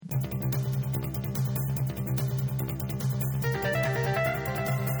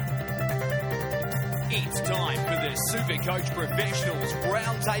It's time for the Supercoach Professionals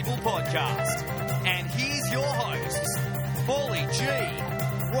Roundtable Podcast. And here's your hosts, Paulie G,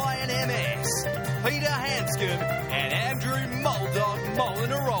 Ryan MS, Peter Hanscom, and Andrew Mulldog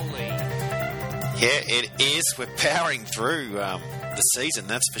Molinaroli. Yeah, it is. We're powering through the season,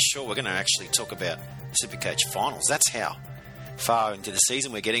 that's for sure. We're going to actually talk about Supercoach finals. That's how far into the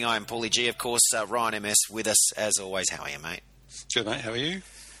season we're getting. I am Paulie G, of course. Ryan MS with us, as always. How are you, mate? Good, mate. How are you?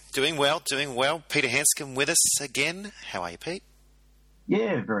 Doing well. Peter Hanscom with us again. How are you, Pete?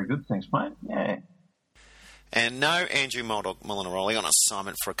 Yeah, very good. Thanks, mate. Yeah. And no Andrew Molinaroli on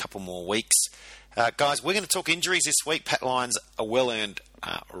assignment for a couple more weeks. Guys, we're going to talk injuries this week. Pat Lyons, a well-earned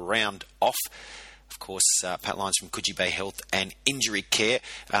round off. Of course, Pat Lyons from Coogee Bay Health and Injury Care.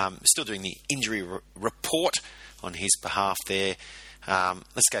 Still doing the injury report on his behalf there.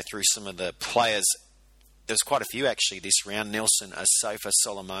 Let's go through some of the players. There's quite a few actually this round. Nelson Asofa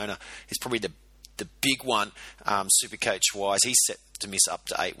Solomona is probably the big one, Supercoach-wise. He's set to miss up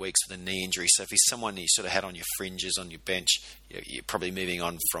to 8 weeks with a knee injury. So if he's someone you sort of had on your fringes, on your bench, you're probably moving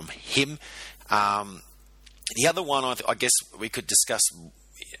on from him. The other one I guess we could discuss,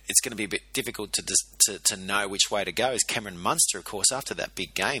 it's going to be a bit difficult to know which way to go, is Cameron Munster, of course, after that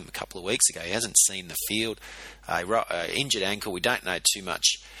big game a couple of weeks ago. He hasn't seen the field. Injured ankle. We don't know too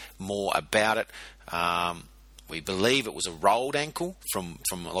much more about it. We believe it was a rolled ankle from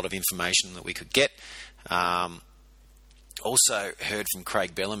a lot of information that we could get. Also heard from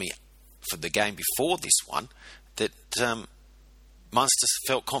Craig Bellamy for the game before this one that Munster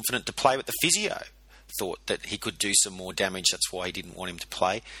felt confident to play with the physio. Thought that he could do some more damage. That's why he didn't want him to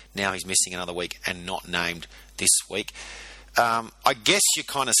play. Now he's missing another week and not named this week. I guess you're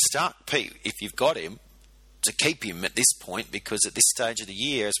kind of stuck, Pete, if you've got him, to keep him at this point, because at this stage of the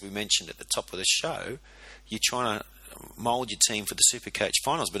year, as we mentioned at the top of the show, you're trying to mould your team for the Supercoach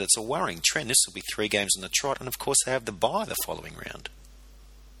finals, but it's a worrying trend. This will be 3 games on the trot, and of course they have the bye the following round.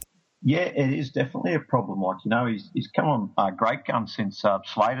 Yeah, it is definitely a problem. He's come on great gun since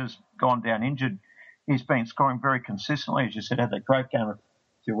Slater's gone down injured. He's been scoring very consistently, as you said, had that great game a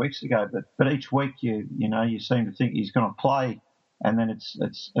few weeks ago. But each week you seem to think he's going to play, and then it's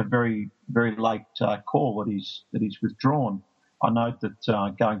a very, very late call that he's withdrawn. I note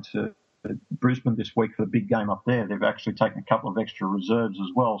that going to Brisbane this week for the big game up there, they've actually taken a couple of extra reserves as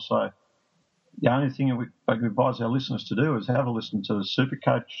well. So the only thing I would advise our listeners to do is have a listen to the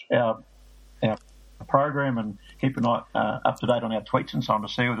Supercoach, our program, and keep an eye up to date on our tweets and so on to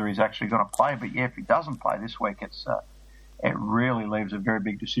see whether he's actually going to play. But yeah, if he doesn't play this week, it really leaves a very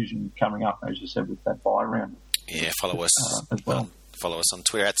big decision coming up, as you said, with that bye round. Yeah, follow us as well. Follow us on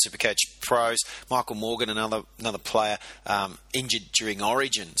Twitter at Supercoachpros. Michael Morgan, another player, injured during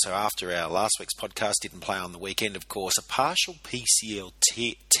Origin. So after our last week's podcast, didn't play on the weekend, of course. A partial PCL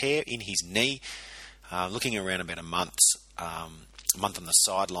tear in his knee. Looking around about a month on the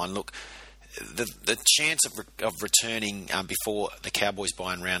sideline. Look, the chance of returning before the Cowboys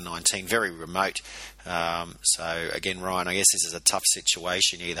bye in round 19, very remote. So again, Ryan, I guess this is a tough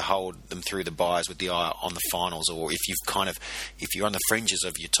situation. You either hold them through the byes with the eye on the finals, or if you're on the fringes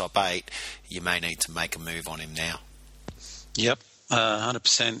of your top 8, you may need to make a move on him now. Yep,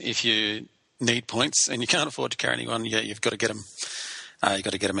 100%. If you need points and you can't afford to carry anyone, you've got to get them. You've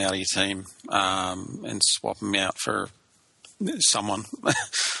got to get them out of your team and swap them out for someone.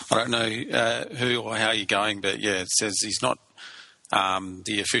 I don't know who or how you're going, but yeah, it says he's not.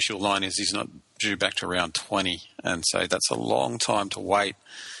 The official line is he's not due back to round 20, and so that's a long time to wait.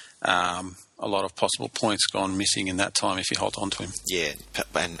 A lot of possible points gone missing in that time if you hold on to him. Yeah,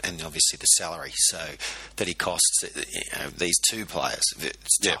 and obviously the salary that he costs these 2 players.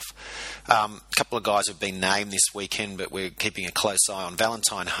 It's tough. A couple of guys have been named this weekend, but we're keeping a close eye on.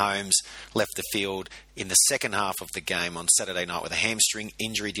 Valentine Holmes left the field in the second half of the game on Saturday night with a hamstring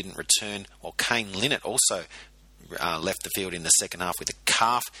injury, didn't return. While Kane Linnett also left the field in the second half with a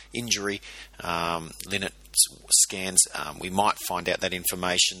calf injury. Linnett's scans, we might find out that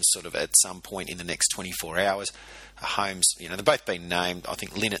information sort of at some point in the next 24 hours. Holmes, they've both been named. I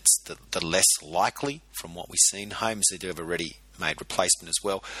think Linnett's the less likely from what we've seen. Holmes, they do have a ready-made replacement as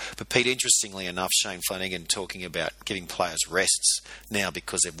well. But Pete, interestingly enough, Shane Flanagan talking about giving players rests now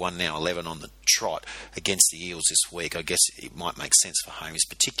because they've won now 11 on the trot against the Eels this week. I guess it might make sense for Holmes,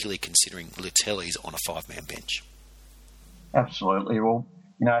 particularly considering Lutelli's on a 5-man bench. Absolutely. Well,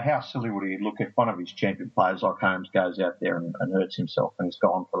 how silly would he look if one of his champion players like Holmes goes out there and hurts himself and he's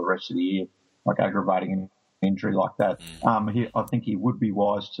gone for the rest of the year, like aggravating an injury like that. I think he would be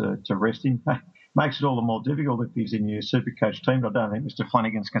wise to rest him. Makes it all the more difficult if he's in your Supercoach team. I don't think Mr.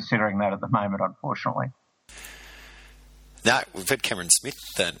 Flanagan's considering that at the moment, unfortunately. No, we've had Cameron Smith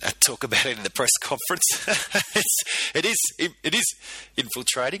talk about it in the press conference. It is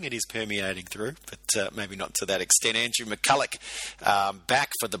infiltrating, it is permeating through, but maybe not to that extent. Andrew McCulloch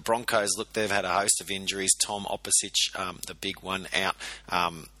back for the Broncos. Look, they've had a host of injuries. Tom Opposich, the big one, out.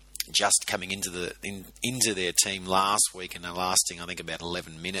 Just coming into their team last week and they're lasting, I think, about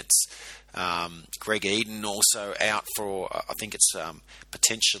 11 minutes. Greg Eden also out for, I think it's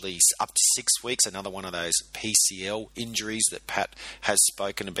potentially up to 6 weeks, another one of those PCL injuries that Pat has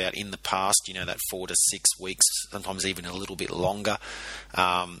spoken about in the past, that 4 to 6 weeks, sometimes even a little bit longer.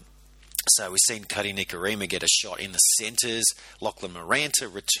 So we've seen Cody Nikorima get a shot in the centres, Lachlan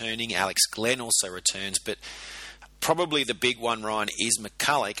Moranta returning, Alex Glenn also returns, but probably the big one, Ryan, is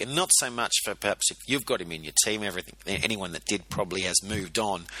McCulloch, and not so much for perhaps if you've got him in your team, anyone that did probably has moved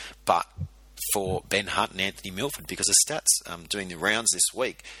on, but for Ben Hunt and Anthony Milford, because the stats doing the rounds this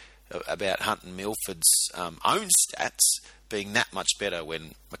week about Hunt and Milford's own stats being that much better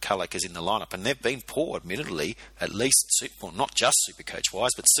when McCulloch is in the lineup, and they've been poor, admittedly, at least, well, not just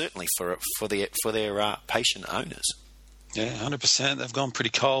Supercoach-wise, but certainly for their patient owners. Yeah, 100%. They've gone pretty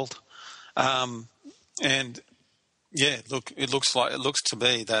cold, and yeah, look, it looks to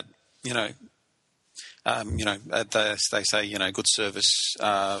be that, they say, good service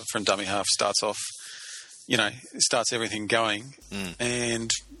from dummy half starts everything going. And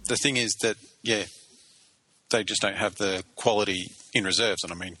the thing is that, they just don't have the quality in reserves.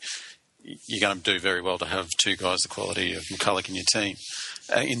 And I mean, you're going to do very well to have two guys the quality of McCulloch in your team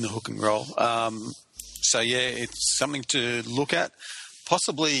in the hooking role. It's something to look at.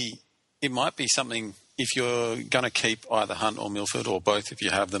 Possibly it might be something, if you're going to keep either Hunt or Milford, or both if you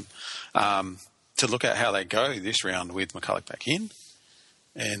have them, to look at how they go this round with McCulloch back in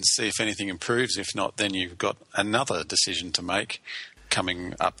and see if anything improves. If not, then you've got another decision to make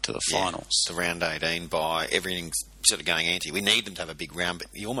coming up to the finals. To round 18 by everything's sort of going anti. We need them to have a big round, but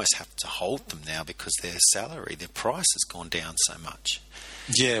you almost have to hold them now because their price has gone down so much.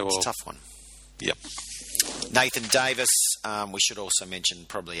 Yeah, well, it's a tough one. Yep. Nathan Davis, we should also mention,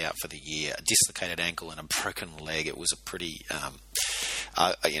 probably out for the year. A dislocated ankle and a broken leg. It was a pretty,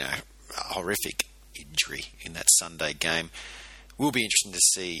 horrific injury in that Sunday game. Will be interesting to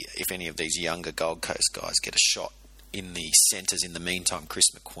see if any of these younger Gold Coast guys get a shot in the centres. In the meantime,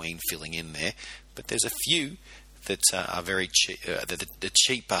 Chris McQueen filling in there. But there's a few that are very cheap, the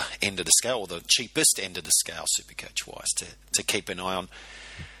cheaper end of the scale, or the cheapest end of the scale, Supercoach-wise, to keep an eye on.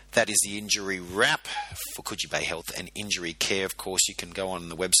 That is the injury wrap for Coogee Bay Health and Injury Care. Of course, you can go on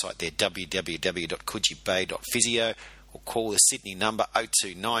the website there, www.coogee.bay.physio, or call the Sydney number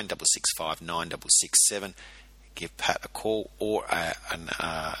 029 665 9667. Give Pat a call or a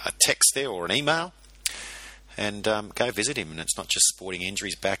text there, or an email, and go visit him. And it's not just sporting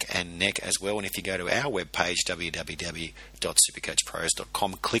injuries, back and neck as well. And if you go to our webpage,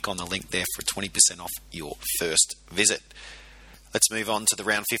 www.supercoachpros.com, click on the link there for 20% off your first visit. Let's move on to the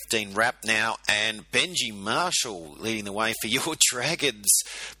round 15 wrap now, and Benji Marshall leading the way for your Dragons.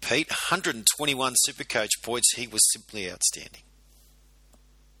 Pete, 121 Supercoach points. He was simply outstanding.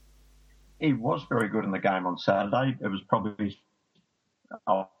 He was very good in the game on Saturday. It was probably his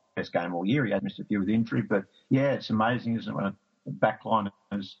best game all year. He had missed a few with injury, but yeah, it's amazing, isn't it, when a backline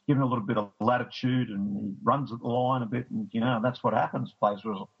is given a little bit of latitude and he runs at the line a bit, and that's what happens. Plays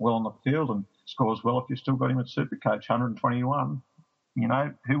well on the field and scores well. If you've still got him at Supercoach, 121,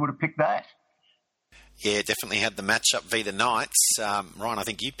 who would have picked that? Yeah, definitely had the matchup v the Knights. Ryan, I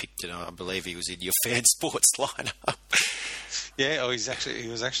think you picked it. I believe he was in your Fan Sports lineup. Yeah, he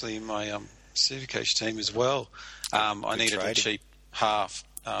was actually in my Supercoach team as well. I needed a cheap half.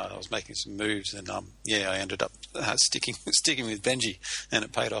 I was making some moves, and I ended up sticking with Benji, and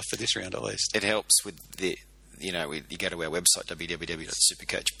it paid off for this round at least. It helps with you go to our website,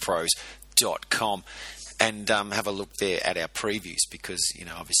 www.supercoachpros.com, and have a look there at our previews, because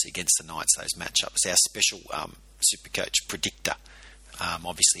obviously against the Knights, those matchups, our special Supercoach predictor.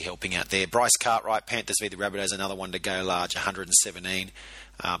 Obviously helping out there. Bryce Cartwright, Panthers v the Rabbitohs, another one to go large, 117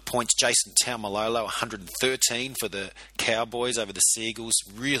 points. Jason Taumalolo, 113 for the Cowboys over the Seagulls.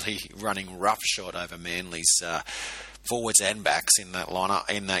 Really running roughshod over Manly's forwards and backs in that lineup,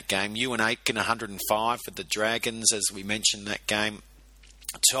 in that game. Ewan Aitken, 105 for the Dragons, as we mentioned that game.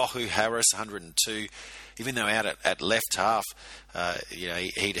 Tohu Harris, 102. Even though out at left half,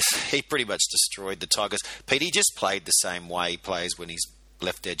 he pretty much destroyed the Tigers. Pete, he just played the same way he plays when he's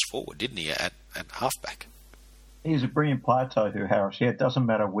left edge forward, didn't he, at halfback? He's a brilliant player, Tohu Harris. Yeah, it doesn't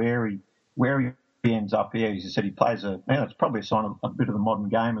matter where he ends up here. As you said, he plays it's probably a sign of a bit of the modern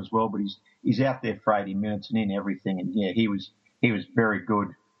game as well, but he's out there for 80 minutes and in everything. And yeah, he was very good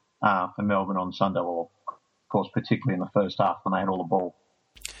for Melbourne on Sunday, or course, particularly in the first half when they had all the ball.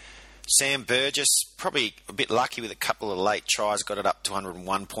 Sam Burgess, probably a bit lucky with a couple of late tries, got it up to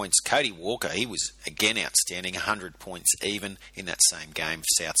 101 points. Cody Walker, he was again outstanding, 100 points even in that same game.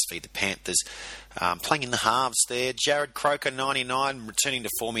 Souths feed the Panthers. Playing in the halves there. Jared Croker, 99, returning to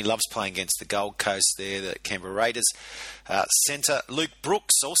form. He loves playing against the Gold Coast there, the Canberra Raiders. Centre Luke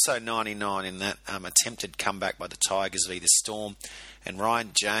Brooks, also 99 in that attempted comeback by the Tigers v the Storm. And Ryan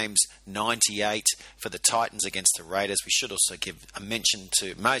James, 98 for the Titans against the Raiders. We should also give a mention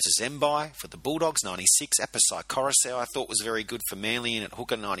to Moses Mbai for the Bulldogs, 96. Apisai Coruscant, I thought, was very good for Manly in at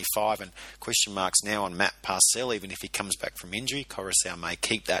hooker, 95. And question marks now on Matt Parcell, even if he comes back from injury. Coruscant may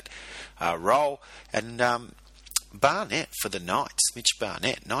keep that role. And Barnett for the Knights, Mitch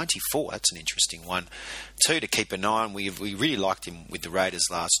Barnett, 94. That's an interesting one. 2 to keep an eye on. We really liked him with the Raiders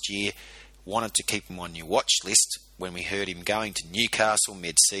last year. Wanted to keep him on your watch list when we heard him going to Newcastle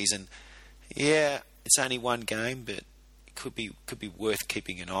mid-season. Yeah, it's only one game, but it could be worth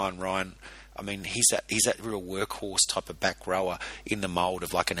keeping an eye on, Ryan. I mean, he's that real workhorse type of back rower in the mould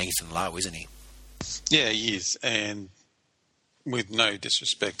of like an Ethan Lowe, isn't he? Yeah, he is. And with no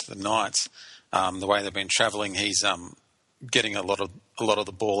disrespect to the Knights, the way they've been travelling, he's getting a lot of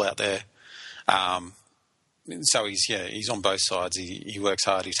the ball out there. So he's on both sides. He works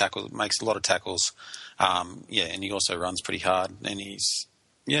hard. He makes a lot of tackles. And he also runs pretty hard. And he's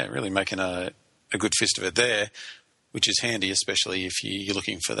really making a good fist of it there, which is handy, especially if you're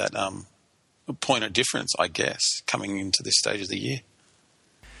looking for that point of difference, I guess, coming into this stage of the year.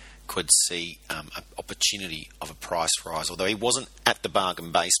 Could see an opportunity of a price rise, although he wasn't at the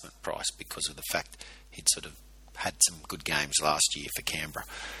bargain basement price because of the fact he'd sort of had some good games last year for Canberra.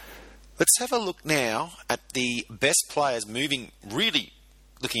 Let's have a look now at the best players really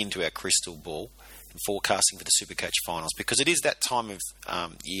looking into our crystal ball and forecasting for the Supercoach finals, because it is that time of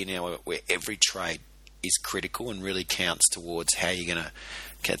year now where every trade is critical and really counts towards how you're going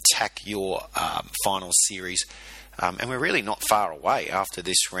to attack your finals series. And we're really not far away after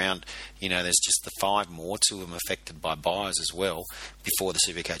this round. You know, there's just the 5 more, 2 of them affected by buys as well, before the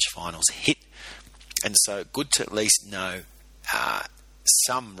Supercoach finals hit. And so good to at least know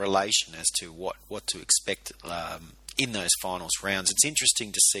some relation as to what to expect in those finals rounds. It's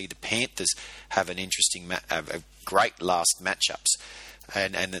interesting to see the Panthers have an interesting, a great last matchups.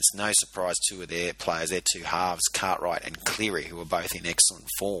 And it's no surprise 2 of their players, their 2 halves, Cartwright and Cleary, who are both in excellent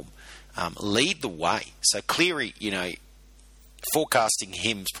form, lead the way. So Cleary, forecasting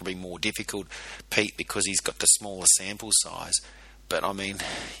him is probably more difficult, Pete, because he's got the smaller sample size. But, I mean,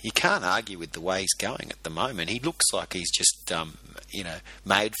 you can't argue with the way he's going at the moment. He looks like he's just,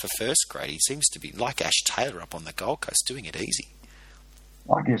 made for first grade. He seems to be like Ash Taylor up on the Gold Coast, doing it easy.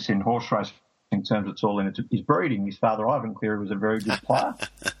 I guess in horse racing terms, it's all in his breeding. His father, Ivan Cleary, was a very good player,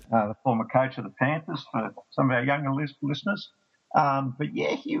 the former coach of the Panthers for some of our younger listeners. But,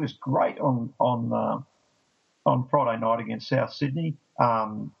 yeah, he was great on Friday night against South Sydney.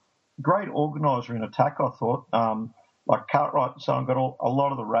 Great organiser in attack, I thought. Like Cartwright and so on got a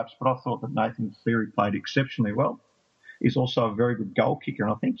lot of the raps, but I thought that Nathan Cleary played exceptionally well. He's also a very good goal kicker,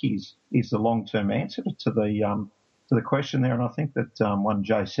 and I think he's the long-term answer to the question there. And I think that one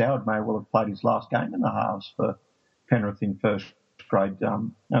Jay Soward may well have played his last game in the halves for Penrith in first grade.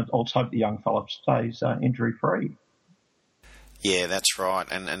 Let's hope the young fella stays injury-free. Yeah, that's right.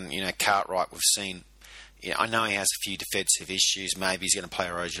 And Cartwright, we've seen. I know he has a few defensive issues. Maybe he's going to play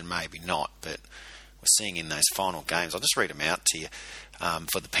erosion, maybe not, but we're seeing in those final games. I'll just read them out to you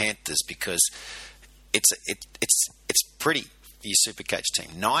for the Panthers, because it's pretty for your Supercoach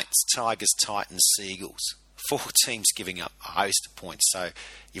team. Knights, Tigers, Titans, Seagulls. 4 teams giving up a host of points. So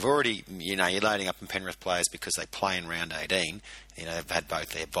you've already, you're loading up in Penrith players because they play in round 18. They've had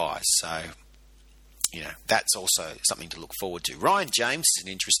both their buys. So, that's also something to look forward to. Ryan James is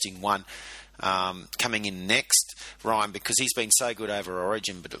an interesting one. Coming in next, Ryan, because he's been so good over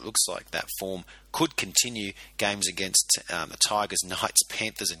Origin, but it looks like that form could continue. Games against the Tigers, Knights,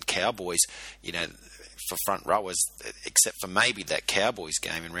 Panthers and Cowboys, for front rowers, except for maybe that Cowboys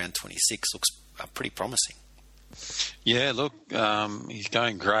game in round 26, looks pretty promising. Yeah, look, he's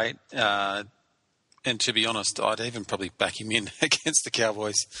going great. And to be honest, I'd even probably back him in against the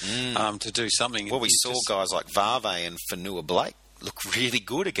Cowboys to do something. Well, we saw guys like Varve and Fanua Blake look really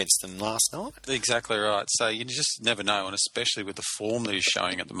good against them last night. Exactly right. So you just never know, and especially with the form that he's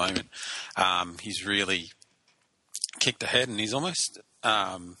showing at the moment, he's really kicked ahead, and he's almost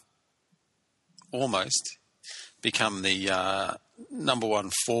become the number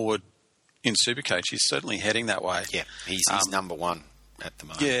 1 forward in Supercoach. He's certainly heading that way. Yeah, he's number 1 at the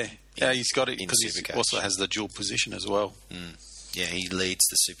moment. Yeah, he's got it because he also has the dual position as well. Yeah, he leads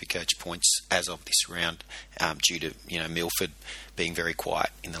the Supercoach points as of this round, due to Milford being very quiet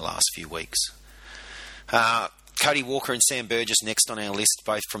in the last few weeks. Cody Walker and Sam Burgess next on our list,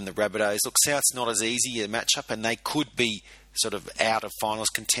 both from the Rabbitohs. Look, South's not as easy a matchup, and they could be sort of out of finals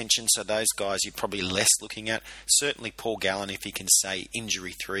contention, so those guys you're probably less looking at. Certainly Paul Gallen, if he can stay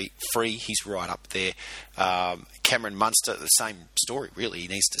injury-free, he's right up there. Cameron Munster, the same story, really. He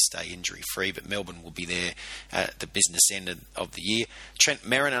needs to stay injury-free, but Melbourne will be there at the business end of the year. Trent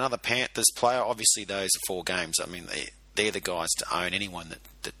Merrin, another Panthers player. Obviously, those are 4 games. I mean, they're the guys to own. Anyone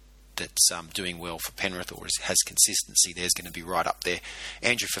that's doing well for Penrith or has consistency, there's going to be right up there.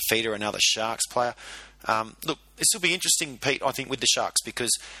 Andrew Fafita, another Sharks player. Look, this will be interesting, Pete, I think, with the Sharks, because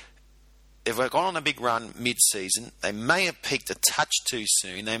they've gone on a big run mid-season. They may have peaked a touch too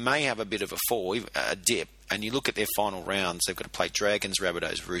soon. They may have a bit of a fall, a dip. And you look at their final rounds, they've got to play Dragons,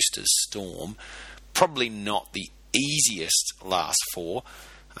 Rabbitohs, Roosters, Storm. Probably not the easiest last 4.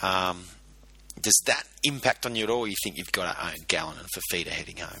 Does that impact on you at all, or you think you've got to own Gallen and Fafita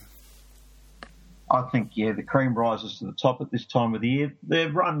heading home? I think, the cream rises to the top at this time of the year.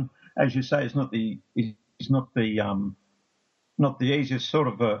 Their run, as you say, is not the easiest, sort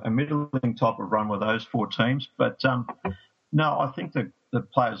of a middling type of run with those 4 teams. But no, I think that the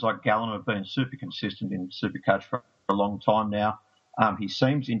players like Gallen have been super consistent in Supercoach for a long time now. He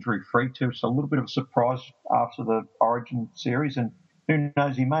seems injury-free too. It's a little bit of a surprise after the Origin series, and who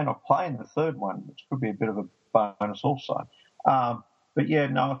knows, he may not play in the third one, which could be a bit of a bonus also. But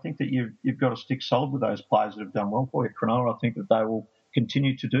I think that you've got to stick solid with those players that have done well for you. Cronulla, I think that they will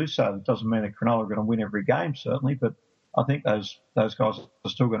continue to do so. It doesn't mean that Cronulla are going to win every game, certainly, but I think those guys are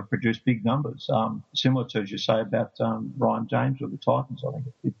still going to produce big numbers, similar to, as you say, about Ryan James with the Titans. I think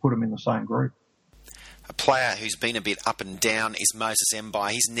you put them in the same group. A player who's been a bit up and down is Moses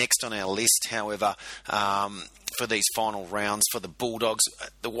Mbai. He's next on our list, however, for these final rounds for the Bulldogs.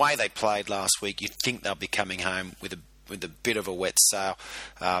 The way they played last week, you'd think they'll be coming home with a bit of a wet sail.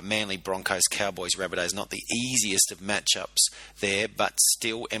 Manly, Broncos, Cowboys, Rabbitohs, not the easiest of matchups there, but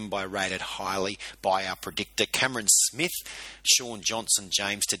still Mbai rated highly by our predictor. Cameron Smith, Sean Johnson,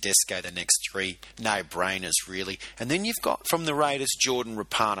 James Tedesco, the next 3. No-brainers, really. And then you've got from the Raiders, Jordan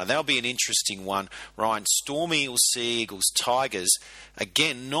Rapana. That'll be an interesting one. Ryan, Storm Eagles, Sea Eagles, Tigers.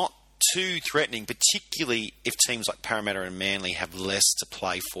 Again, not too threatening, particularly if teams like Parramatta and Manly have less to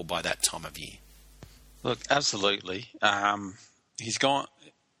play for by that time of year. Look, absolutely. He's gone.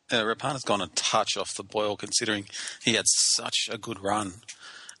 Rapana's gone a touch off the boil, considering he had such a good run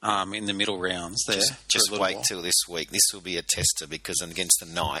in the middle rounds there. Just wait till this week. This will be a tester, because against the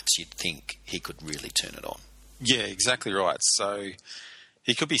Knights, you'd think he could really turn it on. Yeah, exactly right. So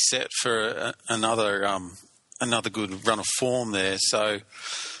he could be set for another good run of form there. So,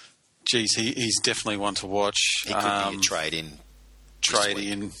 geez, he's definitely one to watch. He could be a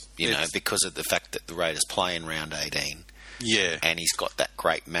trade-in, because of the fact that the Raiders play in round 18. Yeah. And he's got that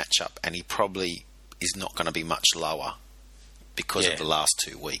great matchup, and he probably is not going to be much lower because of the last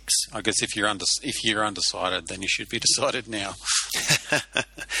 2 weeks. I guess if you're undecided, then you should be decided now.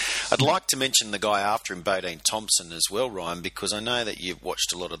 I'd like to mention the guy after him, Bodine Thompson, as well, Ryan, because I know that you've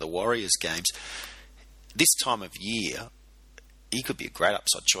watched a lot of the Warriors games. This time of year, he could be a great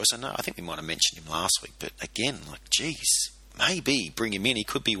upside choice. I think we might have mentioned him last week, but again, maybe bring him in. He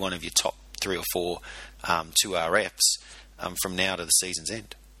could be one of your top 3 or 4 2RFs from now to the season's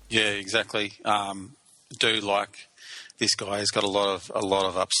end. Yeah, exactly. Do like this guy. He's got a lot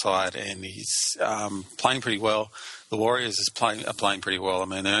of upside, and he's playing pretty well. The Warriors are playing pretty well. I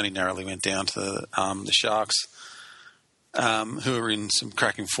mean, they only narrowly went down to the Sharks, who are in some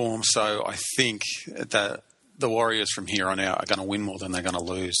cracking form. So I think that the Warriors from here on out are going to win more than they're going to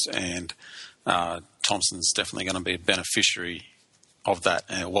lose, and Thompson's definitely going to be a beneficiary of that.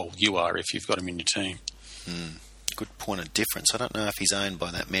 You are if you've got him in your team. Good point of difference. I don't know if he's owned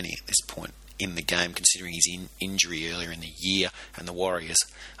by that many at this point in the game, considering his injury earlier in the year and the Warriors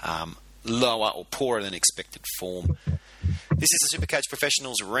lower or poorer than expected form. This is the Supercoach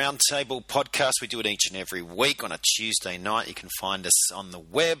Professionals Roundtable podcast. We do it each and every week on a Tuesday night. You can find us on the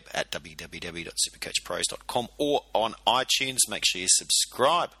web at www.supercoachpros.com or on iTunes. Make sure you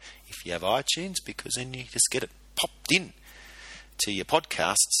subscribe if you have iTunes, because then you just get it popped in to your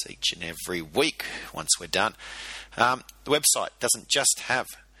podcasts each and every week once we're done. The website doesn't just have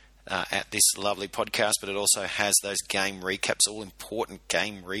at this lovely podcast, but it also has those game recaps, all important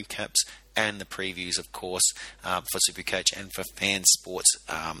game recaps, and the previews, of course, for Supercoach and for Fan Sports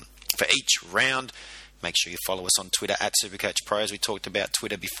for each round. Make sure you follow us on Twitter at Supercoach Pros. We talked about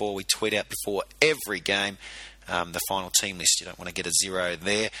Twitter before. We tweet out before every game. the final team list. You don't want to get a 0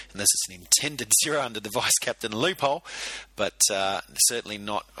 there unless it's an intended 0 under the vice-captain loophole. But certainly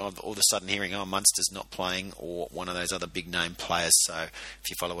not all of a sudden hearing, Munster's not playing or one of those other big-name players. So if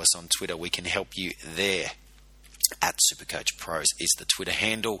you follow us on Twitter, we can help you there. At Supercoachpros is the Twitter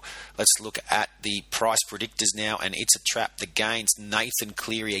handle. Let's look at the price predictors now, and it's a trap. The gains, Nathan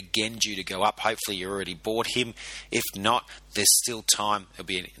Cleary again due to go up. Hopefully you already bought him. If not, there's still time. There'll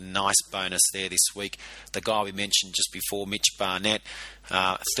be a nice bonus there this week. The guy we mentioned just before, Mitch Barnett,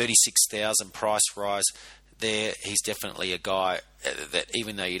 36,000 price rise there. He's definitely a guy that,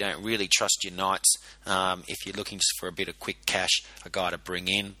 even though you don't really trust your Knights, if you're looking just for a bit of quick cash, a guy to bring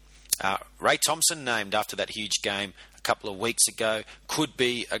in. Ray Thompson, named after that huge game a couple of weeks ago, could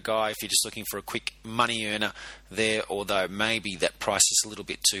be a guy if you're just looking for a quick money earner there, although maybe that price is a little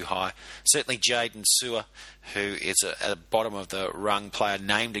bit too high. Certainly Jaden Sewer, who is a bottom of the rung player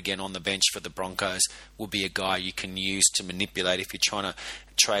named again on the bench for the Broncos, will be a guy you can use to manipulate if you're trying to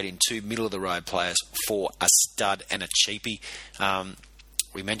trade in two middle-of-the-road players for a stud and a cheapie.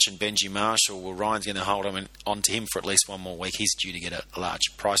 We mentioned Benji Marshall. Well, Ryan's going to hold on to him for at least one more week. He's due to get a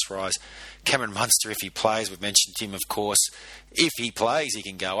large price rise. Cameron Munster, if he plays, we've mentioned him, of course. If he plays, he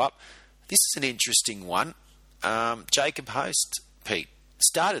can go up. This is an interesting one. Jacob Host, Pete,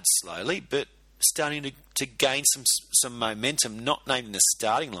 started slowly, but starting to gain some momentum. Not named in the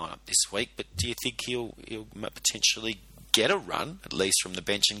starting lineup this week, but do you think he'll potentially get a run, at least from the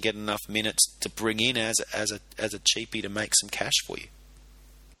bench, and get enough minutes to bring in as a cheapie to make some cash for you?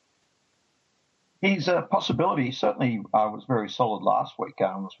 He's a possibility. He certainly was very solid last week.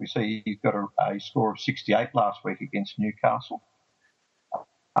 As we see, he's got a score of 68 last week against Newcastle.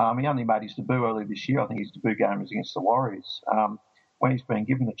 He only made his debut earlier this year. I think his debut game was against the Warriors. When he's been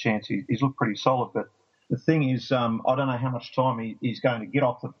given the chance, he's looked pretty solid. But the thing is, I don't know how much time he's going to get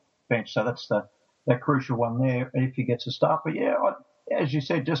off the bench. So that's that crucial one there if he gets a start. But yeah, as you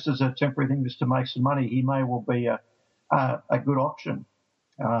said, just as a temporary thing, just to make some money, he may well be a good option.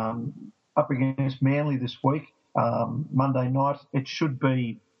 Up against Manly this week, Monday night. It should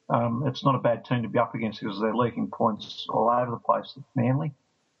be, it's not a bad team to be up against because they're leaking points all over the place at Manly.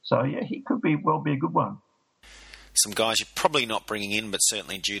 So, yeah, he could well be a good one. Some guys you're probably not bringing in, but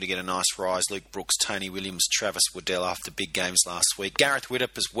certainly due to get a nice rise. Luke Brooks, Tony Williams, Travis Waddell after big games last week. Gareth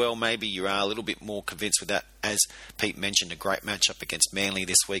Widdop as well, maybe you are a little bit more convinced with that. As Pete mentioned, a great matchup against Manly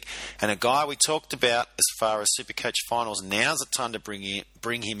this week. And a guy we talked about as far as Supercoach finals, now's the time to bring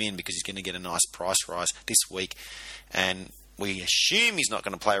him in because he's going to get a nice price rise this week. And we assume he's not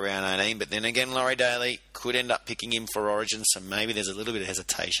going to play round 18, but then again, Laurie Daly could end up picking him for Origin, so maybe there's a little bit of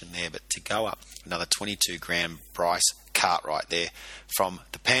hesitation there. But to go up another 22 grand Bryce Cartwright there from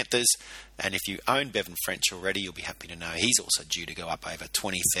the Panthers, and if you own Bevan French already, you'll be happy to know he's also due to go up over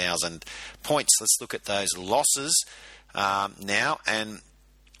 20,000 points. Let's look at those losses now, and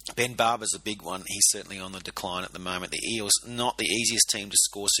Ben Barber's a big one. He's certainly on the decline at the moment. The Eels, not the easiest team to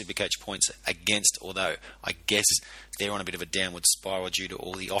score Supercoach points against, although I guess they're on a bit of a downward spiral due to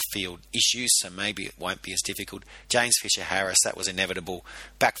all the off-field issues, so maybe it won't be as difficult. James Fisher-Harris, that was inevitable,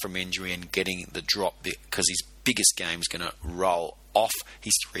 back from injury and getting the drop because his biggest game is going to roll off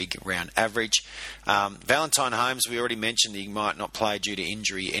his 3-round average. Valentine Holmes, we already mentioned he might not play due to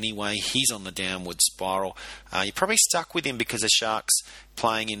injury anyway. He's on the downward spiral. You're probably stuck with him because the Sharks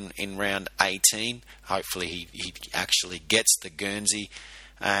playing in round 18. Hopefully he actually gets the Guernsey.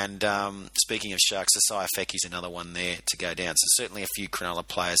 And speaking of Sharks, Asai Feki's another one there to go down. So certainly a few Cronulla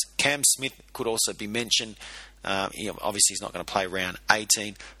players. Cam Smith could also be mentioned. Obviously he's not going to play round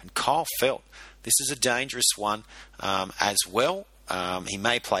 18. And Kyle Felt, this is a dangerous one as well. He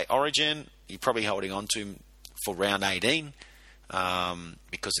may play Origin. You're probably holding on to him for round 18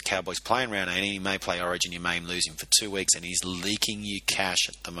 because the Cowboys play in round 18. He may play Origin. You may lose him for 2 weeks, and he's leaking you cash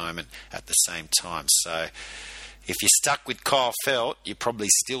at the moment at the same time. So if you're stuck with Kyle Felt, you're probably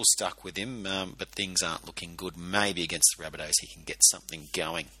still stuck with him, but things aren't looking good. Maybe against the Rabbitohs he can get something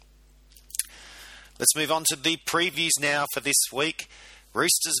going. Let's move on to the previews now for this week.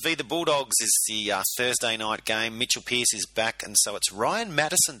 Roosters v the Bulldogs is the Thursday night game. Mitchell Pearce is back, and so it's Ryan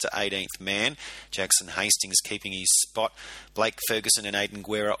Madison to 18th man. Jackson Hastings keeping his spot. Blake Ferguson and Aidan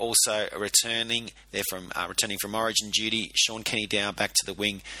Guerra also returning. They're returning from Origin duty. Sean Kenny-Dow back to the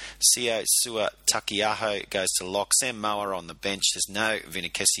wing. Sio Sua Takiaho goes to lock. Sam Moa on the bench. There's no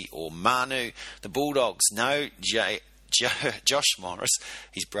Vinakesi or Manu. The Bulldogs, no Josh Morris,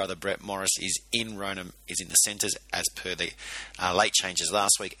 his brother Brett Morris is in. Ronan is in the centres as per the late changes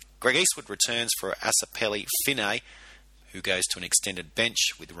last week. Greg Eastwood returns for Asapeli Finay, who goes to an extended bench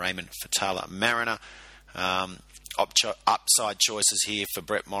with Raymond Fatala Mariner. Upside choices here for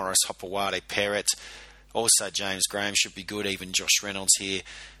Brett Morris, Hopewade Perrett, Also, James Graham should be good. Even Josh Reynolds here.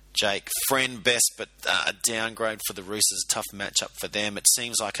 Jake Friend best, but a downgrade for the Roosters. A tough matchup for them. It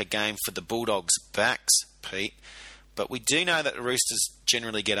seems like a game for the Bulldogs' backs, Pete. But we do know that the Roosters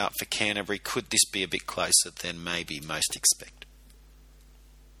generally get up for Canterbury. Could this be a bit closer than maybe most expect?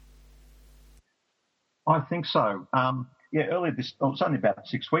 I think so. Earlier it was only about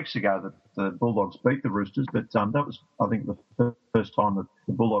 6 weeks ago that the Bulldogs beat the Roosters, but that was, I think, the first time that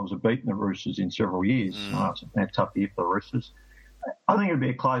the Bulldogs have beaten the Roosters in several years. It's a tough year for the Roosters. I think it'd be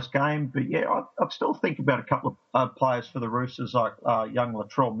a close game, but I'd still think about a couple of players for the Roosters, like young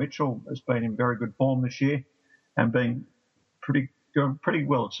Latrell Mitchell has been in very good form this year and been doing pretty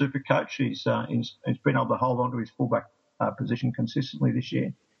well at Supercoach. He's been able to hold on to his fullback position consistently this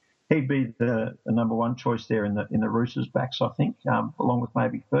year. He'd be the number one choice there in the Roosters' backs, I think, along with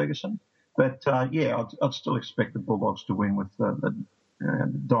maybe Ferguson. But I'd still expect the Bulldogs to win with the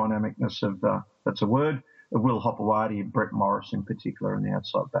dynamicness of that's a word. Will Hopewadi and Brett Morris in particular in the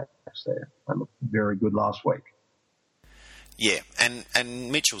outside backs there. They looked very good last week. Yeah,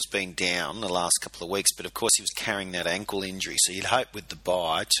 and Mitchell's been down the last couple of weeks, but of course he was carrying that ankle injury, so you'd hope with the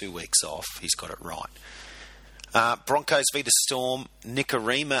bye, 2 weeks off, he's got it right. Broncos v the Storm.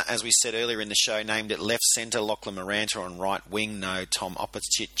 Nikorima, as we said earlier in the show, named at left centre. Lachlan Miranda on right wing. No Tom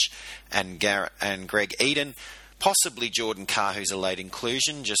Opicic and Greg Eden. Possibly Jordan Carr, who's a late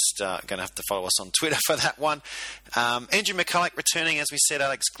inclusion. Just going to have to follow us on Twitter for that one. Andrew McCulloch returning, as we said.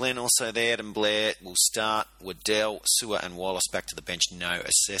 Alex Glenn also there. Adam Blair will start. Waddell, Sewer and Wallace back to the bench. No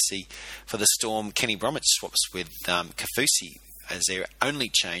Assessi. For the Storm, Kenny Bromwich swaps with Kafusi as their only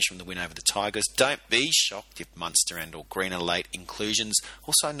change from the win over the Tigers. Don't be shocked if Munster and or Green are late inclusions.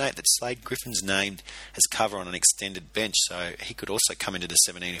 Also note that Slade Griffin's named as cover on an extended bench, so he could also come into the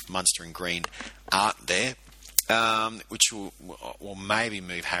 17 if Munster and Green aren't there. Which will maybe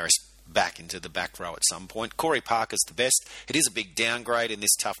move Harris back into the back row at some point. Corey Parker's the best. It is a big downgrade in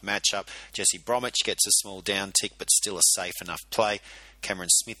this tough matchup. Jesse Bromwich gets a small downtick, but still a safe enough play. Cameron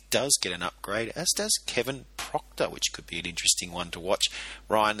Smith does get an upgrade, as does Kevin Proctor, which could be an interesting one to watch.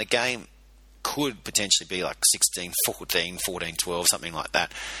 Ryan, the game could potentially be like 16-14, 14-12, something like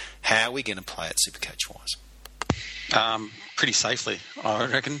that. How are we going to play it Supercoach-wise? Pretty safely, I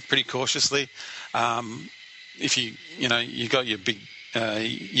reckon, pretty cautiously. If you got your big,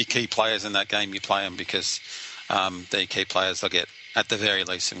 your key players in that game, you play them because they're key players. They'll get at the very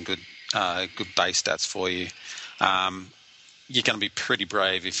least some good base stats for you. You're going to be pretty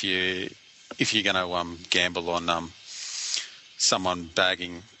brave if you're going to gamble on someone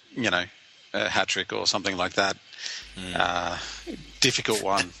bagging, a hat trick or something like that. Difficult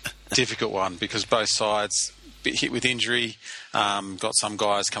one because both sides hit with injury. Got some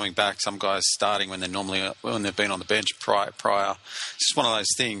guys coming back, some guys starting when they've been on the bench prior. It's just one of those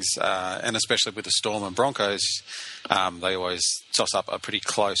things, and especially with the Storm and Broncos, they always toss up a pretty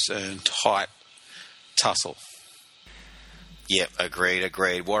close and tight tussle. Yep,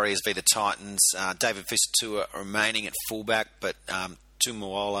 agreed. Warriors v the Titans. David Fisatua remaining at fullback, but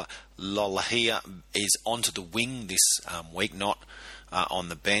Tumuola Lolahia is onto the wing this week, not on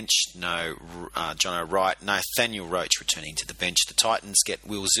the bench. No John O'Wright. Nathaniel Roach returning to the bench. The Titans get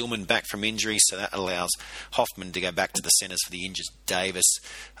Will Zillman back from injury, so that allows Hoffman to go back to the centres for the injured Davis.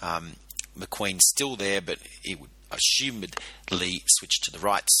 McQueen's still there, but he would assumedly switch to the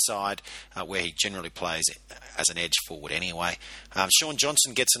right side, where he generally plays as an edge forward anyway. Sean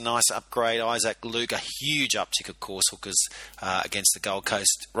Johnson gets a nice upgrade. Isaac Luke, a huge uptick, of course, hookers against the Gold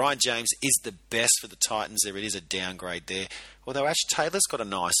Coast. Ryan James is the best for the Titans. There it is a downgrade there. Although Ash Taylor's got a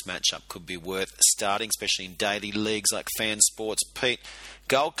nice matchup, could be worth starting, especially in daily leagues like Fan Sports. Pete,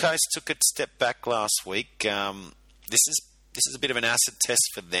 Gold Coast took a step back last week. This is a bit of an acid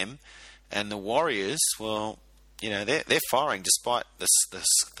test for them, and the Warriors, well, they're firing despite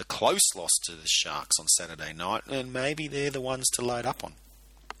the close loss to the Sharks on Saturday night, and maybe they're the ones to load up on.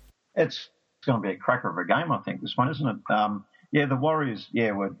 It's going to be a cracker of a game, I think, this one, isn't it? The Warriors,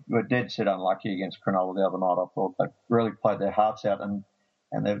 were dead set unlucky against Cronulla the other night. I thought they really played their hearts out, and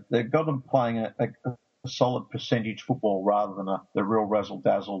they've got them playing a solid percentage football rather than the real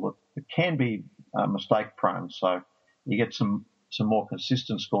razzle-dazzle that can be mistake-prone. So you get some more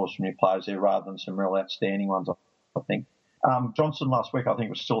consistent scores from your players there rather than some real outstanding ones, I think. Johnson last week, I think,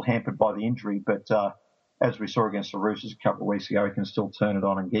 was still hampered by the injury, but as we saw against the Roosters a couple of weeks ago, he can still turn it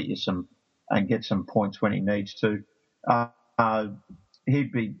on and get some points when he needs to.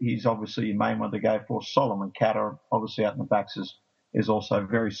 He's obviously your main one to go for. Solomon Catter, obviously out in the backs, is also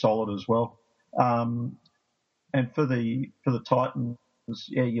very solid as well. And for the Titans,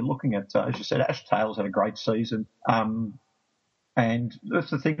 you're looking at, as you said, Ash Taylor's had a great season. And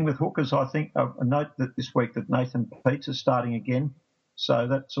that's the thing with hookers. I think I note that this week that Nathan Peets is starting again, so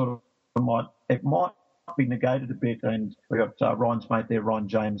that sort of might be negated a bit. And we got Ryan's mate there, Ryan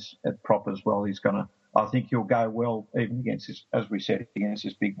James at prop as well. I think he'll go well even against this, as we said, against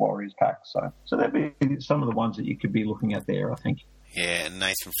this big Warriors pack. So that'd be some of the ones that you could be looking at there, I think. Yeah, and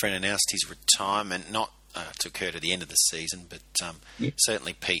Nathan Friend announced his retirement, not to occur to the end of the season, but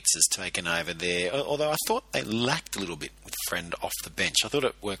certainly Pete's has taken over there. Although I thought they lacked a little bit with Friend off the bench. I thought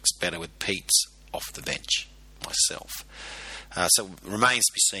it works better with Pete's off the bench myself. So it remains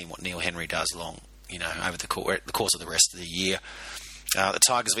to be seen what Neil Henry does over the course of the rest of the year. The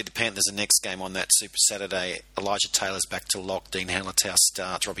Tigers beat the Panthers the next game on that Super Saturday. Elijah Taylor's back to lock. Dean Hallertau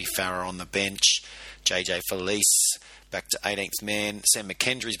starts. Robbie Farah on the bench. JJ Felice back to 18th man. Sam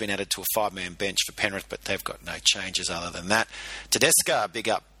McKendry's been added to a 5-man bench for Penrith, but they've got no changes other than that. Tedesca, big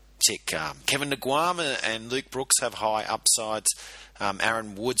uptick. Kevin Nguama and Luke Brooks have high upsides.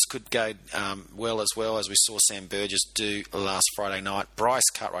 Aaron Woods could go well, as we saw Sam Burgess do last Friday night. Bryce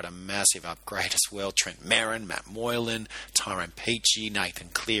Cartwright, a massive upgrade as well. Trent Merrin, Matt Moylan, Tyrone Peachy, Nathan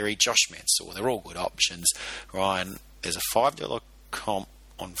Cleary, Josh Mansour. They're all good options. Ryan, there's a $5 comp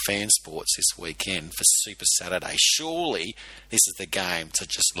on Fan Sports this weekend for Super Saturday. Surely this is the game to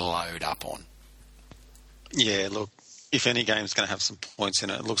just load up on. Yeah, look, if any game's going to have some points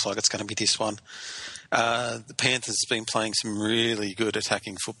in it, it looks like it's going to be this one. The Panthers have been playing some really good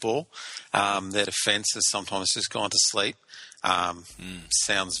attacking football. Their defence has sometimes just gone to sleep.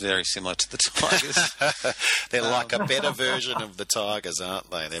 Sounds very similar to the Tigers. They're like a better version of the Tigers, aren't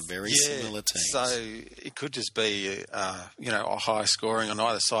they? They're very similar teams. So it could just be, a high scoring on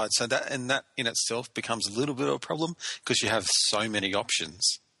either side. So that in itself becomes a little bit of a problem because you have so many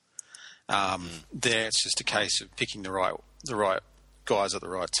options. There, it's just a case of picking the right guys at the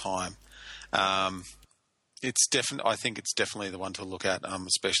right time. I think it's definitely the one to look at,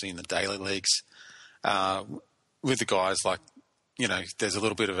 especially in the daily leagues. With the guys there's a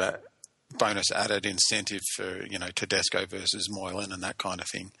little bit of a bonus added incentive for, Tedesco versus Moylan and that kind of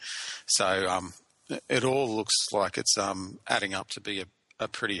thing. So it all looks like it's adding up to be a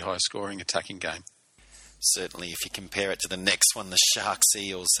pretty high-scoring attacking game. Certainly, if you compare it to the next one, the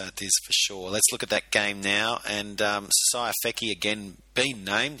Sharks-Eels, that is for sure. Let's look at that game now. And Sasai Feki again being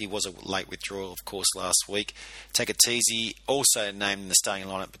named. He was a late withdrawal, of course, last week. Takatizi also named in the starting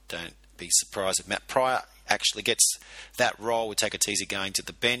lineup, but don't be surprised if Matt Pryor actually gets that role with Takatizi going to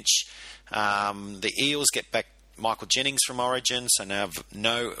the bench. The Eels get back Michael Jennings from Origin, so now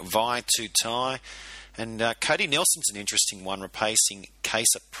no Vai Tutai. And Cody Nelson's an interesting one, replacing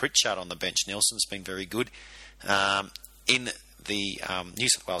Kesa Pritchard on the bench. Nelson's been very good in the New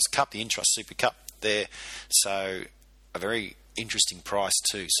South Wales Cup, the Intrust Super Cup there. So a very interesting price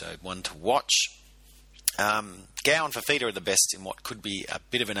too, so one to watch. Gow and Fafita are the best in what could be a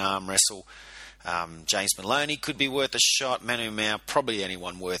bit of an arm wrestle. James Maloney could be worth a shot. Manu Mao, probably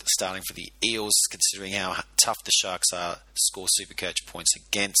anyone worth starting for the Eels, considering how tough the Sharks are to score Supercoach points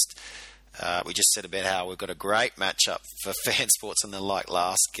against. We just said about how we've got a great matchup for Fan Sports and the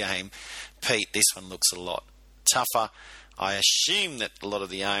last game. Pete, this one looks a lot tougher. I assume that a lot of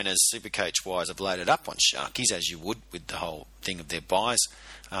the owners, Supercoach-wise, have loaded up on Sharkies, as you would with the whole thing of their buys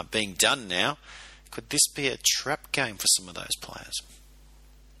being done now. Could this be a trap game for some of those players?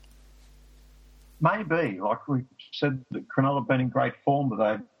 Maybe. Like we said, that Cronulla have been in great form, but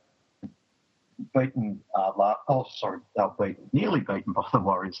they've nearly beaten by the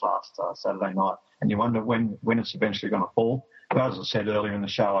Warriors last Saturday night. And you wonder when it's eventually going to fall. But as I said earlier in the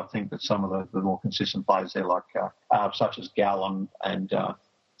show, I think that some of the more consistent players there, like such as Gallon and a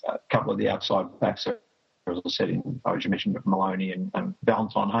couple of the outside backs, as I said, you mentioned Maloney and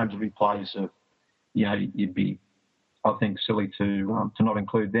Valentine Holmes, would be players of, you'd be, I think, silly to not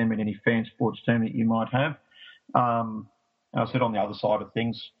include them in any Fan Sports team that you might have. I said on the other side of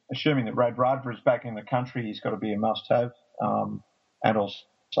things, assuming that Rad Radra is back in the country, he's got to be a must-have. And also,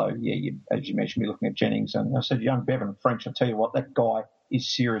 as you mentioned, we're looking at Jennings. And I said, young Bevan French, I tell you what, that guy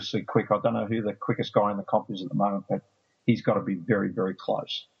is seriously quick. I don't know who the quickest guy in the comp is at the moment, but he's got to be very, very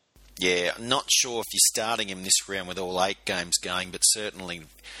close. Yeah, I'm not sure if you're starting him this round with all 8 games going, but certainly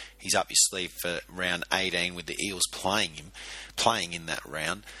he's up your sleeve for round 18 with the Eels playing in that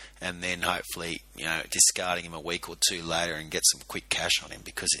round, and then hopefully, discarding him a week or two later and get some quick cash on him,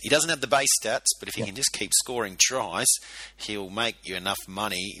 because he doesn't have the base stats, but if he can just keep scoring tries, he'll make you enough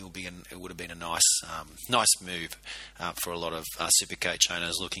money. It would have been a nice move for a lot of Supercoach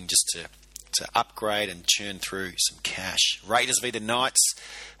owners looking just to upgrade and churn through some cash. Raiders v the Knights.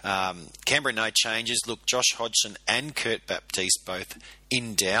 Canberra, no changes. Look, Josh Hodgson and Kurt Baptiste both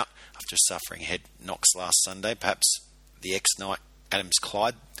in doubt after suffering head knocks last Sunday. Perhaps the ex-Knight Adams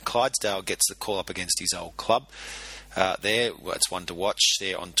Clydesdale gets the call up against his old club. It's one to watch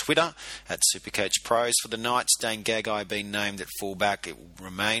there on Twitter at Supercoachpros. For the Knights, Dane Gagai being named at fullback. It will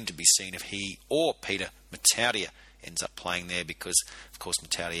remain to be seen if he or Peter Mataudia ends up playing there, because, of course,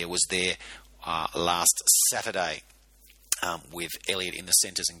 Mataudia was there last Saturday with Elliott in the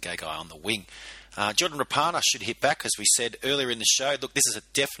centres and Gagai on the wing. Jordan Rapana should hit back, as we said earlier in the show. Look, this is a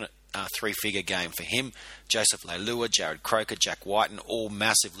definite three-figure game for him. Joseph Leilua, Jared Croker, Jack Whiten, all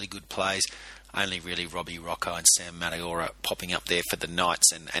massively good plays. Only really Robbie Rocco and Sam Mataora popping up there for the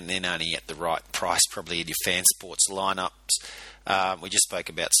Knights, and then only at the right price, probably in your fan sports lineups. We just spoke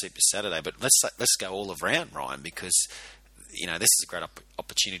about Super Saturday, but let's go all around, Ryan, because this is a great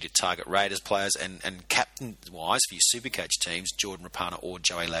opportunity to target Raiders players and captain-wise for your Supercoach teams, Jordan Rapana or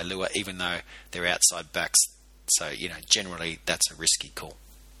Joey Leilua, even though they're outside backs. So, generally that's a risky call.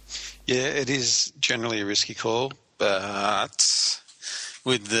 Yeah, it is generally a risky call, but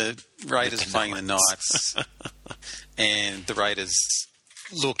with the Raiders playing the Knights, and the Raiders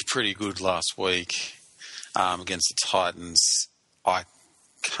looked pretty good last week against the Titans, I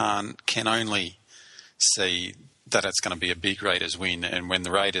can only see that it's going to be a big Raiders win. And when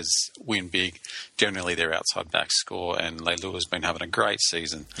the Raiders win big, generally their outside backs score, and Leilua's been having a great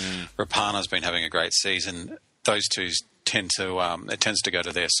season. Rapana's been having a great season. Those two tends to go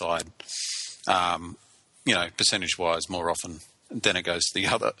to their side, percentage-wise more often than it goes to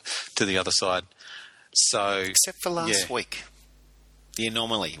the other side. So, except for last week, the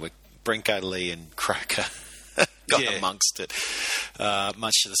anomaly with Brinko, Lee and Croker got amongst it,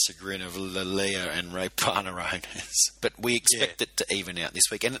 much to the chagrin of Lelia and Rapana owners. But we expect it to even out this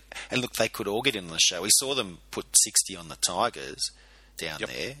week. And look, they could all get in on the show. We saw them put 60 on the Tigers down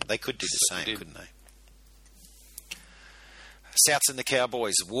there. They could do the same, couldn't they? Souths and the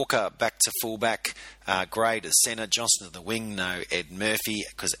Cowboys. Walker back to fullback, Gray to centre, Johnson to the wing, no Ed Murphy,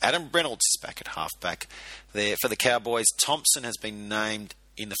 because Adam Reynolds is back at halfback. There for the Cowboys, Thompson has been named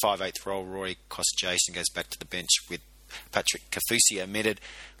in the 5/8 role. Rory Costa-Jason goes back to the bench with Patrick Kafusi omitted.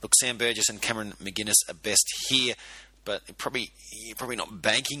 Look, Sam Burgess and Cameron McGuinness are best here, but you're probably not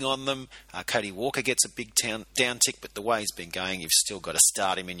banking on them. Cody Walker gets a big down tick, but the way he's been going, you've still got to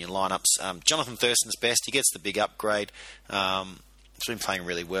start him in your lineups. Jonathan Thurston's best. He gets the big upgrade. He's been playing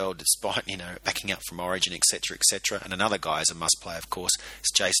really well despite, backing up from Origin, etc., etc. And another guy is a must-play, of course,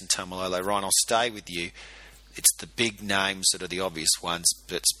 is Jason Tamalolo. Ryan, I'll stay with you. It's the big names that are the obvious ones,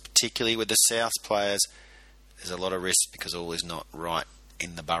 but particularly with the South players, there's a lot of risk because all is not right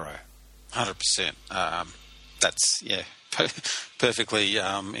in the borough. 100%. That's, perfectly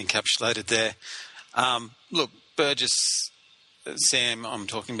encapsulated there. Look, Burgess, Sam I'm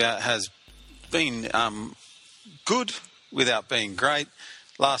talking about, has been good without being great.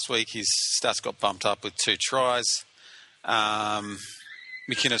 Last week his stats got bumped up with 2 tries.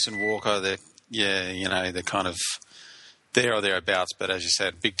 McInnes and Walker, they're kind of there or thereabouts, but as you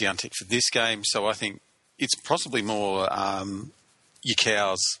said, big downtick for this game. So I think it's possibly more your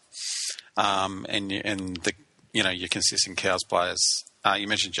Cows and your consistent Cows players. You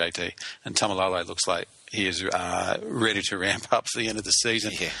mentioned JT, and Tamalolo looks like he is ready to ramp up for the end of the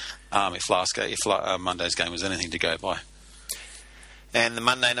season. Yeah. If Monday's game was anything to go by. And the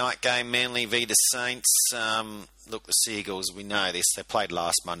Monday night game, Manly v the Saints. Look, the Seagulls, we know this. They played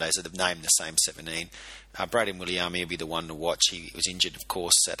last Monday, so they've named the same 17. Braden Williami will be the one to watch. He was injured, of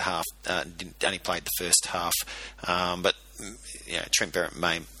course, at half. Only played the first half. But Trent Barrett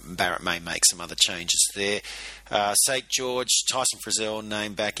may make some other changes there. St George, Tyson Frizzell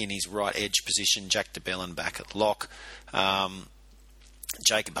named back in his right edge position. Jack DeBellin back at lock.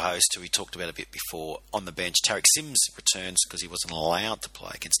 Jacob Host, who we talked about a bit before, on the bench. Tarek Sims returns because he wasn't allowed to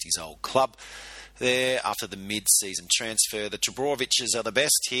play against his old club there after the mid-season transfer. The Trebojeviches are the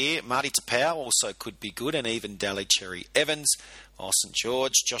best here. Marty Tapau also could be good, and even Daly Cherry Evans. While St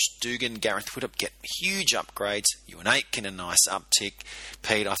George, Josh Dugan, Gareth Widdop get huge upgrades. Ewan Aitken, a nice uptick.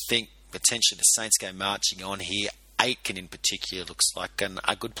 Pete, I think potentially the Saints go marching on here. Aitken in particular looks like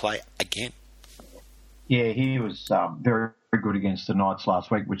a good play again. Yeah, he was very good against the Knights last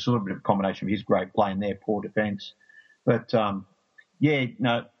week, which is a little bit of a combination of his great play and their poor defence. But,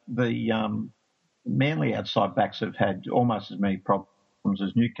 the Manly outside backs have had almost as many problems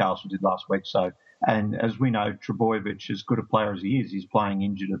as Newcastle did last week. So, and as we know, Trebojevic, as good a player as he is, he's playing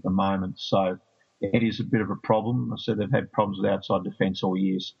injured at the moment. So it is a bit of a problem. So they've had problems with outside defence all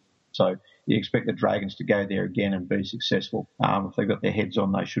year. So you expect the Dragons to go there again and be successful. If they've got their heads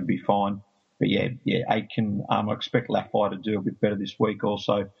on, they should be fine. But Aitken, I expect Laffey to do a bit better this week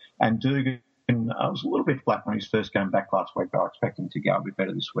also. And Dugan was a little bit flat when his first game back last week, but I expect him to go a bit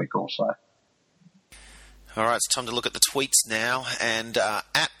better this week also. All right, it's time to look at the tweets now. And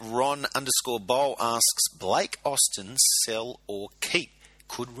at Ron_Bowl asks, Blake Austin, sell or keep?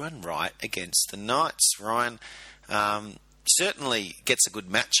 Could run right against the Knights. Ryan certainly gets a good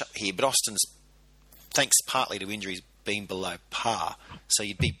matchup here, but Austin's, thanks partly to injuries, been below par. So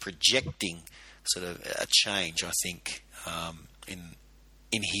you'd be projecting sort of a change, I think, in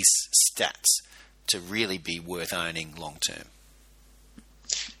his stats to really be worth owning long term.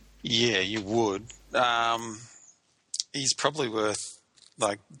 Yeah, you would. He's probably worth,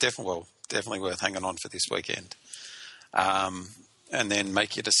 definitely worth hanging on for this weekend. And then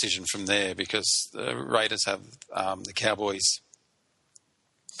make your decision from there, because the Raiders have the Cowboys,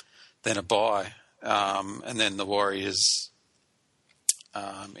 then a bye, and then the Warriors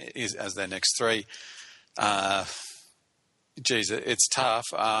is as their next three. It's tough.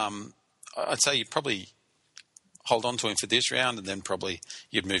 I'd say you probably hold on to him for this round, and then probably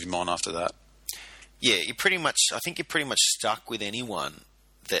you'd move him on after that. Yeah, I think you're pretty much stuck with anyone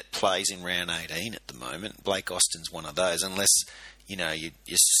that plays in round 18 at the moment. Blake Austin's one of those, unless you're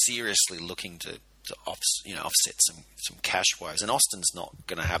seriously looking to offset some cash woes. And Austin's not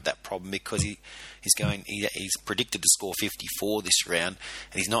going to have that problem because he's predicted to score 54 this round,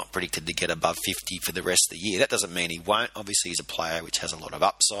 and he's not predicted to get above 50 for the rest of the year. That doesn't mean he won't. Obviously, he's a player which has a lot of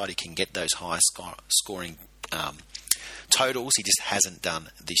upside. He can get those high scoring totals. He just hasn't done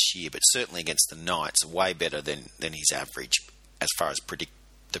this year, but certainly against the Knights, way better than his average as far as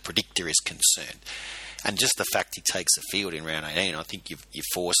the predictor is concerned. And just the fact he takes the field in round 18, I think you're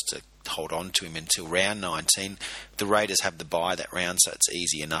forced to hold on to him until round 19. The Raiders have the bye that round, so it's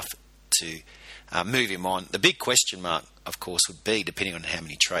easy enough to move him on. The big question mark, of course, would be, depending on how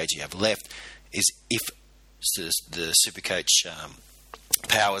many trades you have left, is if the Supercoach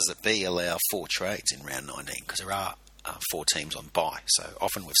powers that be allow 4 trades in round 19, because there are 4 teams on bye. So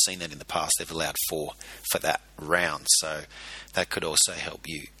often we've seen that in the past. They've allowed 4 for that round. So that could also help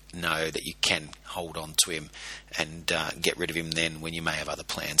you know that you can hold on to him and get rid of him then when you may have other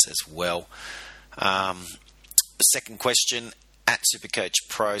plans as well. The second question, at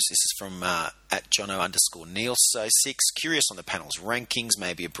Supercoachpros, this is from at Jono_Neil06. Curious on the panel's rankings,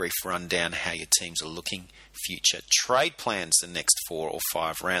 maybe a brief rundown how your teams are looking, future trade plans the next 4 or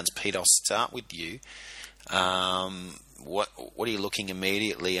 5 rounds. Pete, I'll start with you. What are you looking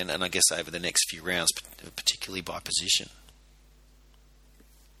immediately and I guess over the next few rounds, particularly by position?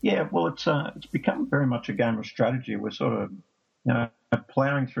 Yeah, well, it's become very much a game of strategy. We're sort of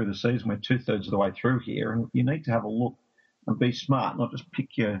ploughing through the season. We're 2/3 of the way through here, and you need to have a look and be smart, not just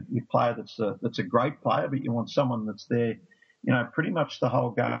pick your player that's a great player, but you want someone that's there, pretty much the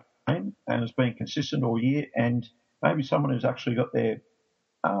whole game and has been consistent all year, and maybe someone who's actually got their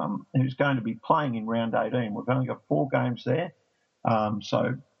who's going to be playing in round 18. We've only got 4 games there,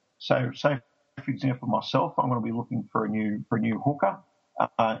 so say for example myself, I'm going to be looking for a new hooker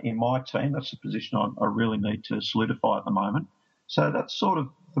in my team. That's the position I really need to solidify at the moment. So that's sort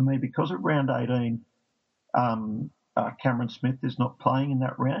of for me, because of round 18. Cameron Smith is not playing in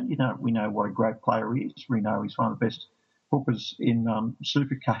that round. We know what a great player he is. We know he's one of the best hookers in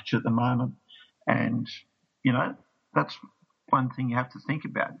Supercoach at the moment, and that's one thing you have to think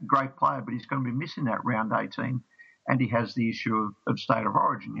about. Great player, but he's going to be missing that round 18, and he has the issue of state of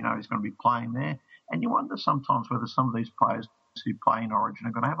origin. He's going to be playing there, and you wonder sometimes whether some of these players who play in origin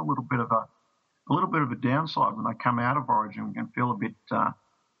are going to have a little bit of a downside when they come out of origin and feel be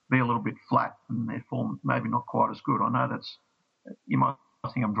a little bit flat and their form maybe not quite as good. I know you might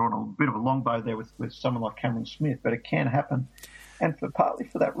think I'm drawing a bit of a long bow there with someone like Cameron Smith, but it can happen. And partly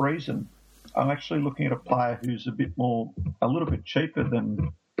for that reason, I'm actually looking at a player who's a little bit cheaper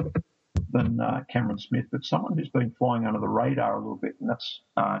than Cameron Smith, but someone who's been flying under the radar a little bit, and that's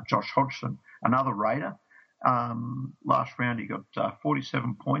Josh Hodgson, another Raider. Last round he got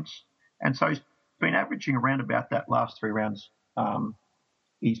 47 points, and so he's been averaging around about that last 3 rounds.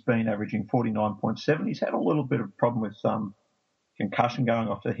 He's been averaging 49.7. He's had a little bit of a problem with concussion going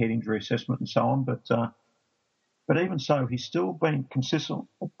off the head injury assessment and so on, but even so, he's still been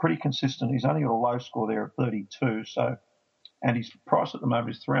pretty consistent. He's only got a low score there at 32, and his price at the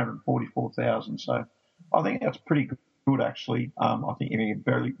moment is 344,000. So I think that's pretty good actually. I think you're going to get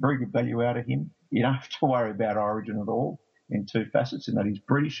very, very good value out of him. You don't have to worry about origin at all in 2 facets, in that he's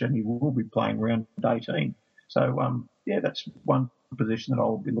British and he will be playing round 18. So that's one position that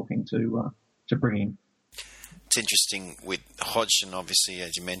I'll be looking to bring in. It's interesting with Hodgson, obviously,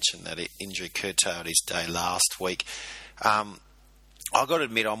 as you mentioned, that injury curtailed his day last week. I've got to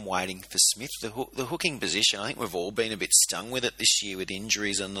admit I'm waiting for Smith. The hooking position, I think we've all been a bit stung with it this year with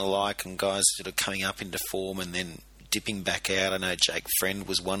injuries and the like, and guys that are coming up into form and then dipping back out. I know Jake Friend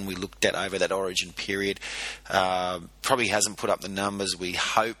was one we looked at over that Origin period. Probably hasn't put up the numbers we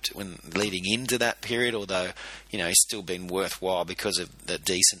hoped when leading into that period, although, he's still been worthwhile because of the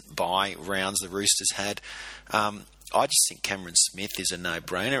decent bye rounds the Roosters had. I just think Cameron Smith is a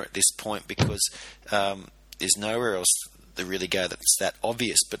no-brainer at this point because there's nowhere else to really go that's that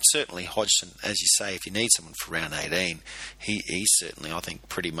obvious. But certainly Hodgson, as you say, if you need someone for round 18, he's certainly, I think,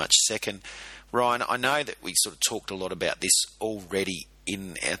 pretty much second. Ryan, I know that we sort of talked a lot about this already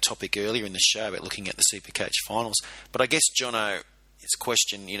in our topic earlier in the show about looking at the Supercoach finals, but I guess, Jono, his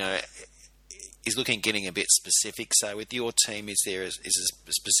question, is looking at getting a bit specific. So with your team, is there a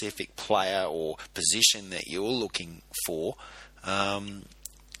specific player or position that you're looking for,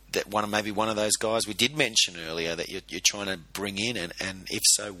 that maybe one of those guys we did mention earlier that you're trying to bring in, and if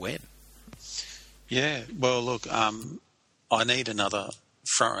so, when? Yeah, well, look, I need another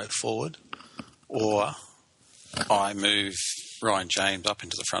front row forward, or I move Ryan James up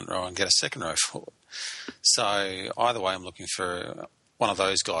into the front row and get a second row forward. So either way, I'm looking for one of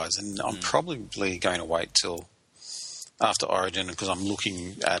those guys, and I'm probably going to wait till after Origin because I'm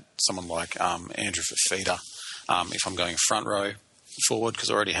looking at someone like Andrew Fafita if I'm going front row forward because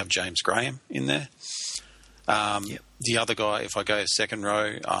I already have James Graham in there. The other guy, if I go second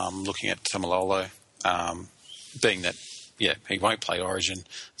row, I'm looking at Tamalolo, being that, he won't play Origin,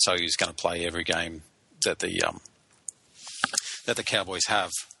 so he's going to play every game that the Cowboys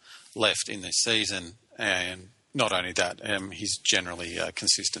have left in this season. And not only that, he's generally a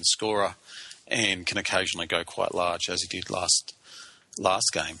consistent scorer and can occasionally go quite large, as he did last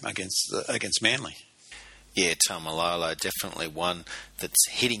game against Manly. Yeah, Tamalolo, definitely one that's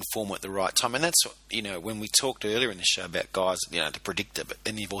hitting form at the right time. And that's, when we talked earlier in the show about guys, the predictor, but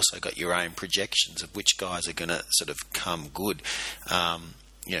then you've also got your own projections of which guys are going to sort of come good,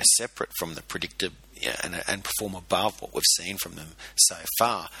 separate from the predictor and perform above what we've seen from them so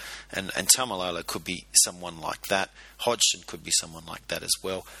far. And Tamalolo could be someone like that. Hodgson could be someone like that as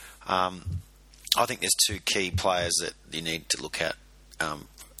well. I think there's two key players that you need to look at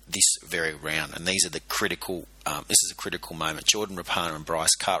this very round, and these are the critical. This is a critical moment. Jordan Rapana and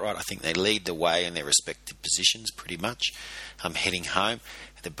Bryce Cartwright. I think they lead the way in their respective positions pretty much. Heading home,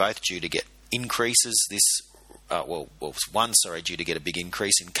 they're both due to get increases this. One due to get a big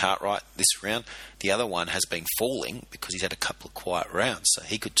increase in Cartwright this round. The other one has been falling because he's had a couple of quiet rounds, so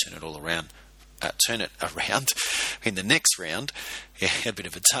he could turn it around in the next round. Yeah, a bit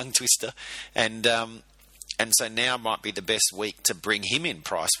of a tongue twister, and so now might be the best week to bring him in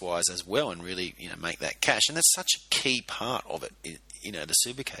price-wise as well and really, make that cash. And that's such a key part of it, the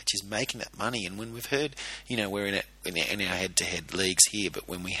Supercoach is making that money. And when we've heard, we're in our head-to-head leagues here, but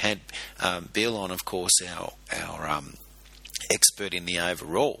when we had Bill on, of course, our expert in the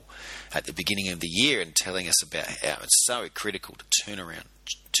overall at the beginning of the year and telling us about how it's so critical to turn around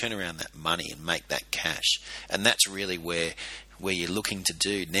that money and make that cash. And that's really where you're looking to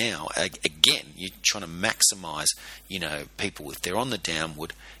do now. Again, you're trying to maximise, people if they're on the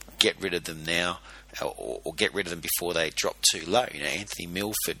downward, get rid of them now or get rid of them before they drop too low. Anthony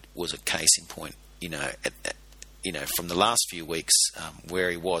Milford was a case in point, from the last few weeks where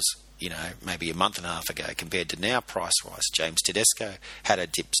he was, maybe a month and a half ago compared to now price-wise. James Tedesco had a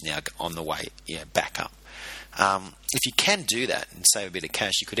dips now on the way, back up. If you can do that and save a bit of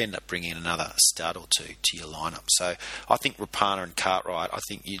cash, you could end up bringing in another stud or two to your lineup. So I think Rapana and Cartwright, I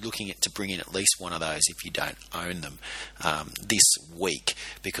think you're looking at to bring in at least one of those if you don't own them this week,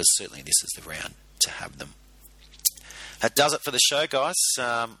 because certainly this is the round to have them. That does it for the show, guys.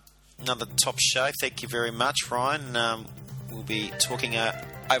 Another top show. Thank you very much, Ryan. We'll be talking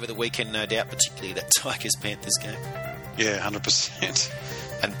over the weekend, no doubt, particularly that Tigers-Panthers game. Yeah, 100%.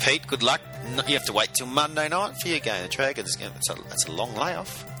 And Pete, good luck. You have to wait till Monday night for your game. The Dragons game. That's a long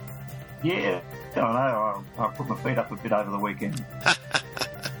layoff. Yeah, I know. I put my feet up a bit over the weekend.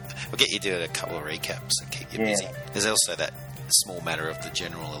 We'll get you to do a couple of recaps and keep you busy. There's also that small matter of the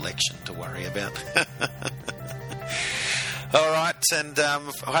general election to worry about. All right, and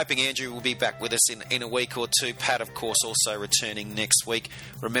I'm hoping Andrew will be back with us in a week or two. Pat, of course, also returning next week.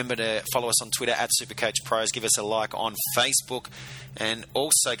 Remember to follow us on Twitter at Supercoachpros. Give us a like on Facebook. And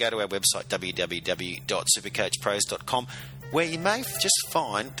also go to our website, www.supercoachpros.com, where you may just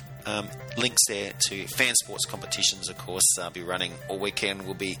find links there to fan sports competitions, of course. They'll be running all weekend.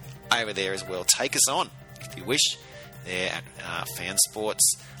 We'll be over there as well. Take us on, if you wish, there at Fan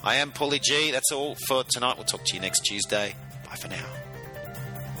Sports. I am Paulie G. That's all for tonight. We'll talk to you next Tuesday. Bye for now.